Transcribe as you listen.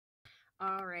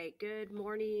All right, good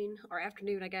morning or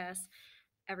afternoon, I guess,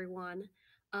 everyone.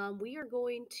 We are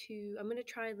going I'm going to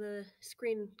try the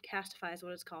Screencastify is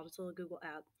what it's called. It's a little Google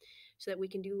app so that we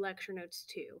can do lecture notes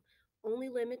too. Only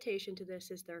limitation to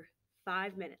this is they're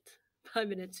 5 minutes. 5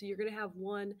 minutes. So you're going to have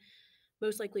one,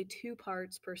 most likely two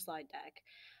parts per slide deck.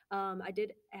 I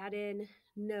did add in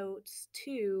notes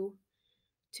to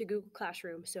Google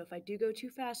Classroom. So if I do go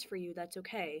too fast for you, that's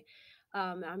okay.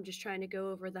 I'm just trying to go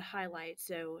over the highlights.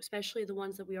 So, especially the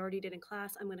ones that we already did in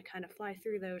class, I'm going to kind of fly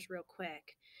through those real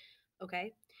quick.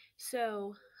 Okay.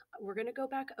 So, we're going to go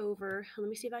back over. Let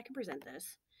me see if I can present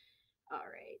this. All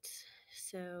right.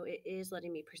 So, it is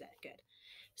letting me present. Good.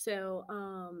 So,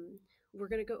 we're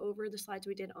going to go over the slides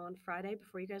we did on Friday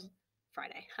before you guys,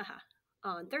 Friday, haha,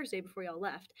 on Thursday before y'all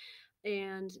left.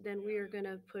 And then we are going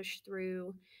to push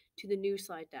through to the new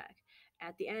slide deck.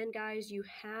 At the end, guys, you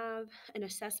have an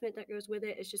assessment that goes with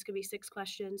it. It's just going to be 6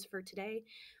 questions for today.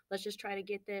 Let's just try to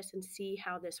get this and see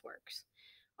how this works.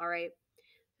 All right.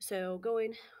 So,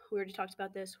 we already talked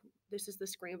about this. This is the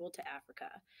scramble to Africa.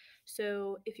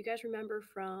 So, if you guys remember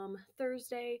from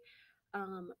Thursday,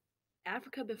 um,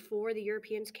 Africa before the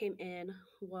Europeans came in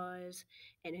was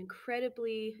an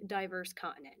incredibly diverse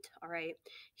continent, all right?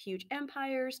 Huge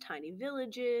empires, tiny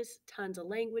villages, tons of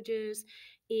languages.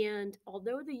 And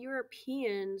although the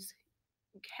Europeans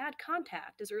had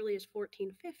contact as early as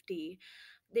 1450,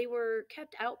 they were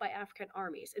kept out by African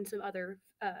armies and some other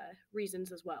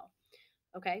reasons as well,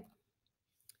 okay?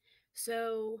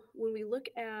 So when we look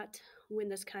at when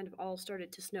this kind of all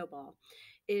started to snowball,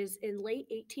 is in late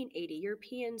 1880,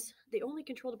 Europeans, they only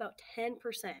controlled about 10%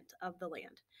 of the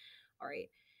land. All right.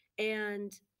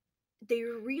 And they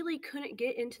really couldn't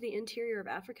get into the interior of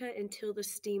Africa until the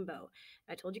steamboat.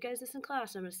 I told you guys this in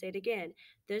class. I'm going to say it again.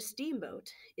 This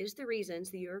steamboat is the reasons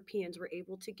the Europeans were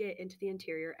able to get into the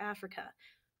interior of Africa.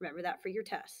 Remember that for your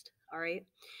test. All right.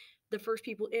 The first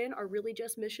people in are really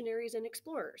just missionaries and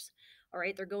explorers. All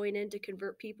right, they're going in to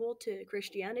convert people to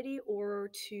Christianity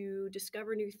or to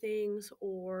discover new things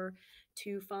or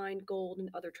to find gold and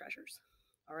other treasures.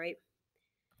 All right,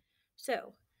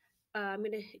 so I'm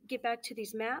going to get back to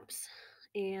these maps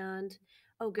and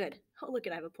oh, good. Oh, look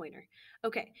at I have a pointer.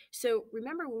 Okay, so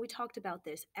remember when we talked about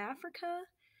this, Africa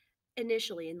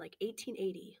initially in like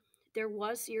 1880 there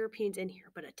was Europeans in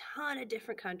here but a ton of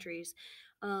different countries,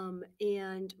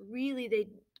 and really they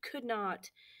could not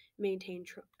maintain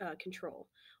control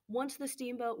once the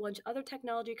steamboat, once other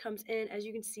technology comes in, as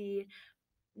you can see,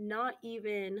 not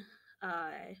even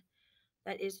uh,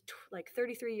 that is like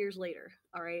 33 years later.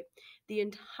 All right, the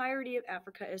entirety of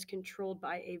Africa is controlled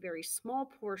by a very small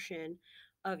portion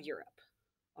of Europe.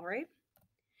 All right,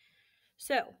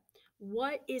 so,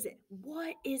 what is it?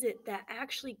 What is it that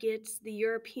actually gets the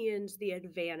Europeans the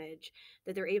advantage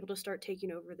that they're able to start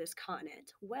taking over this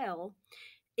continent? Well,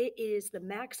 it is the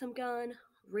Maxim gun,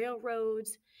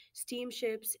 railroads,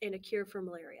 steamships, and a cure for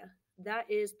malaria. That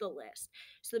is the list.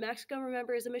 So, the Maxim gun,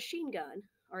 remember, is a machine gun.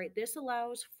 All right, this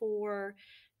allows for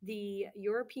the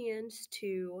Europeans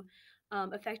to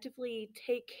effectively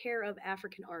take care of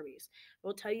African armies. I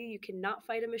will tell you, you cannot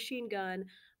fight a machine gun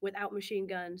without machine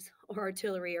guns or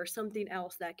artillery or something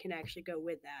else that can actually go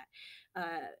with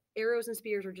that. Arrows and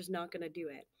spears are just not going to do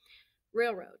it.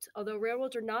 Railroads, although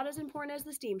railroads are not as important as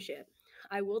the steamship,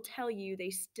 I will tell you they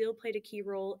still played a key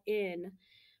role in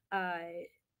uh,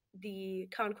 the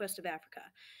conquest of Africa.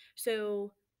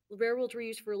 So railroads were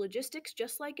used for logistics,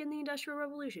 just like in the Industrial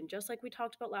Revolution, just like we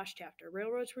talked about last chapter.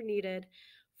 Railroads were needed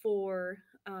for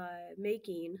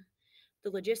making the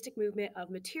logistic movement of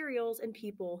materials and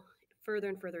people further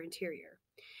and further interior.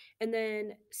 And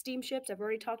then steamships, I've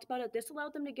already talked about it. This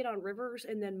allowed them to get on rivers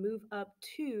and then move up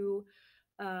to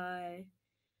uh,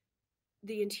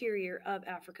 the interior of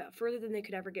Africa, further than they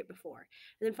could ever get before.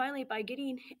 And then finally, by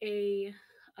getting a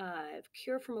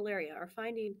cure for malaria or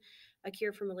finding a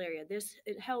cure for malaria, this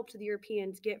it helped the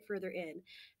Europeans get further in,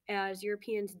 as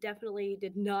Europeans definitely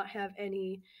did not have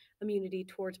any immunity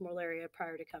towards malaria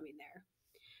prior to coming there.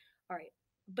 All right.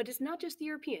 But it's not just the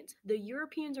Europeans. The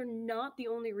Europeans are not the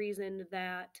only reason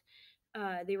that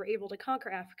they were able to conquer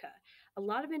Africa. A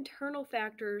lot of internal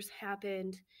factors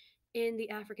happened in the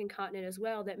African continent as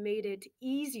well that made it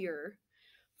easier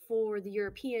for the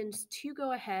Europeans to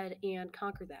go ahead and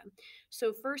conquer them.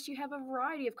 So, first, you have a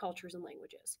variety of cultures and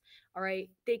languages. All right.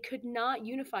 They could not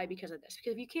unify because of this,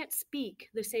 because if you can't speak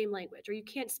the same language or you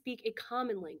can't speak a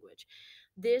common language,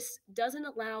 this doesn't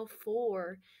allow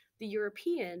for the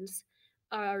Europeans,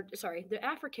 the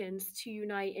Africans to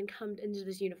unite and come into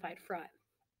this unified front.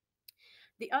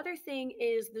 The other thing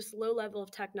is this low level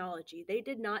of technology. They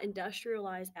did not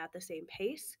industrialize at the same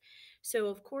pace. So,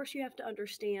 of course, you have to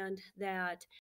understand that